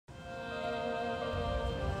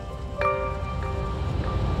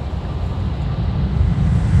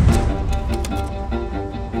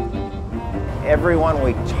everyone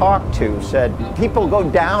we talked to said, people go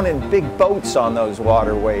down in big boats on those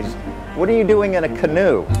waterways. What are you doing in a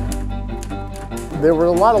canoe? There were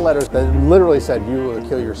a lot of letters that literally said, you will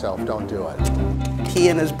kill yourself, don't do it. He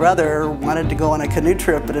and his brother wanted to go on a canoe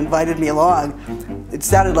trip and invited me along. It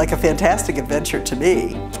sounded like a fantastic adventure to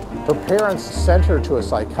me. Her parents sent her to a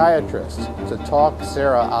psychiatrist to talk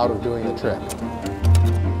Sarah out of doing the trip.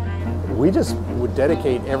 We just would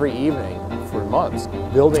dedicate every evening for months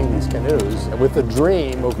building these canoes with the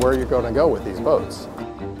dream of where you're going to go with these boats.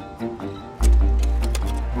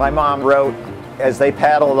 My mom wrote, as they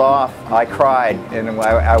paddled off, I cried, and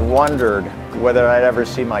I wondered whether I'd ever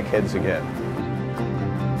see my kids again.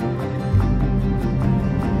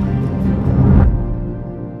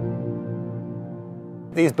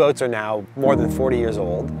 These boats are now more than 40 years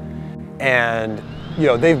old, and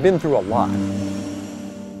they've been through a lot.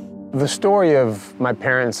 The story of my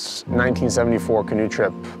parents' 1974 canoe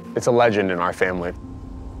trip, it's a legend in our family.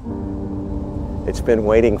 It's been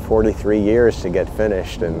waiting 43 years to get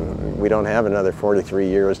finished, and we don't have another 43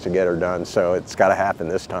 years to get her done, so it's got to happen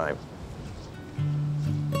this time.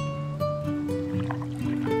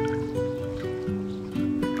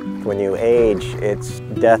 When you age, it's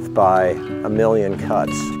death by a million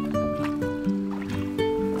cuts.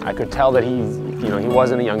 I could tell that he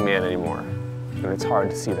wasn't a young man anymore, and it's hard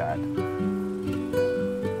to see that.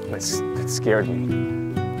 It scared me.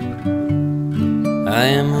 I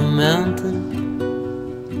am a mountain.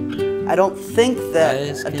 I don't think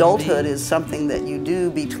that adulthood is something that you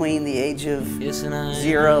do between the age of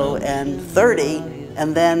 0 and 30,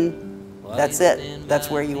 and then that's it. That's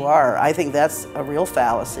where you are. I think that's a real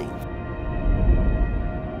fallacy.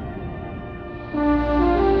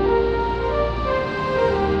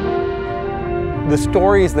 The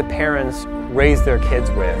stories that parents raise their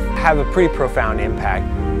kids with have a pretty profound impact.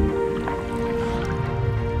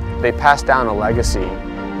 They pass down a legacy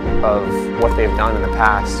of what they've done in the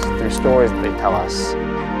past through stories that they tell us.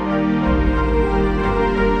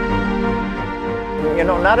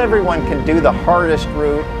 Not everyone can do the hardest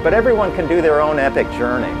route, but everyone can do their own epic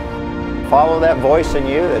journey. Follow that voice in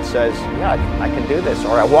you that says, yeah, I can do this,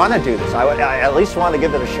 or I want to do this. I at least want to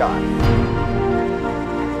give it a shot.